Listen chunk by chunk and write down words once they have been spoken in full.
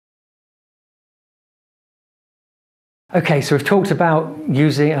Okay, so we've talked about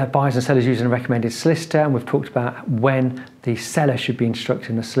using buyers and sellers using a recommended solicitor, and we've talked about when the seller should be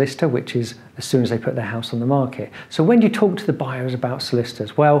instructing a solicitor, which is as soon as they put their house on the market. So when you talk to the buyers about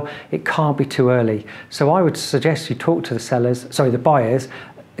solicitors, well, it can't be too early. So I would suggest you talk to the buyers,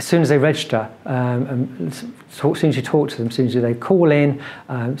 as soon as they register, as soon as you talk to them, as soon as they call in,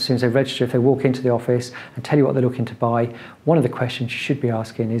 as soon as they register, if they walk into the office and tell you what they're looking to buy, one of the questions you should be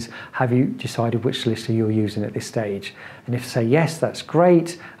asking is, have you decided which solicitor you're using at this stage? And if they say yes, that's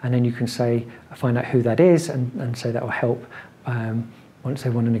great, and then you can find out who that is and say that will help once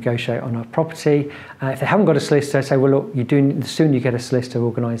they want to negotiate on a property. If they haven't got a solicitor, say, well, look, the sooner you get a solicitor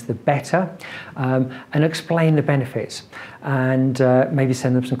organised, the better, and explain the benefits, and maybe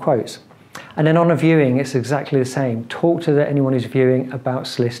send them some quotes. And then on a viewing, it's exactly the same. Talk to anyone who's viewing about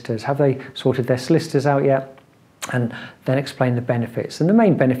solicitors. Have they sorted their solicitors out yet? And then explain the benefits. And the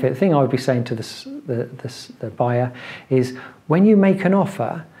main benefit, the thing I would be saying to the buyer is, when you make an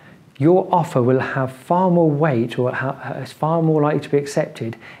offer, your offer will have far more weight, or it's far more likely to be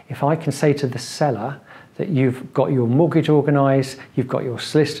accepted if I can say to the seller that you've got your mortgage organised, you've got your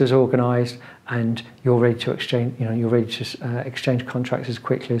solicitors organised, and you're ready to exchange. You're ready to exchange contracts as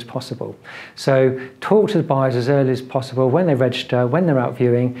quickly as possible. So talk to the buyers as early as possible when they register, when they're out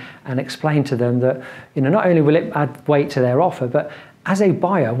viewing, and explain to them that not only will it add weight to their offer, but as a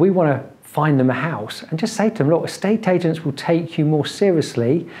buyer, we want to find them a house, and just say to them, look, estate agents will take you more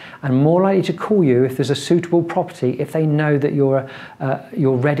seriously and more likely to call you if there's a suitable property, if they know that you're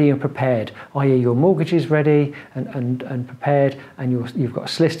ready and prepared, i.e. your mortgage is ready and prepared, and you've got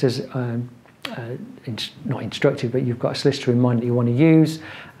solicitors not instructed, but you've got a solicitor in mind that you want to use,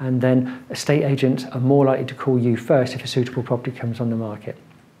 and then estate agents are more likely to call you first if a suitable property comes on the market.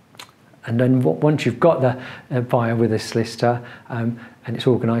 And then once you've got the buyer with a solicitor and it's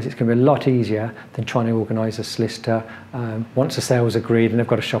organised, it's going to be a lot easier than trying to organise a solicitor once the sale's agreed and they've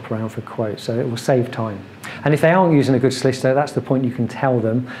got to shop around for quotes. So it will save time. And if they aren't using a good solicitor, that's the point you can tell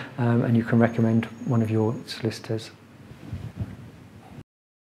them, and you can recommend one of your solicitors.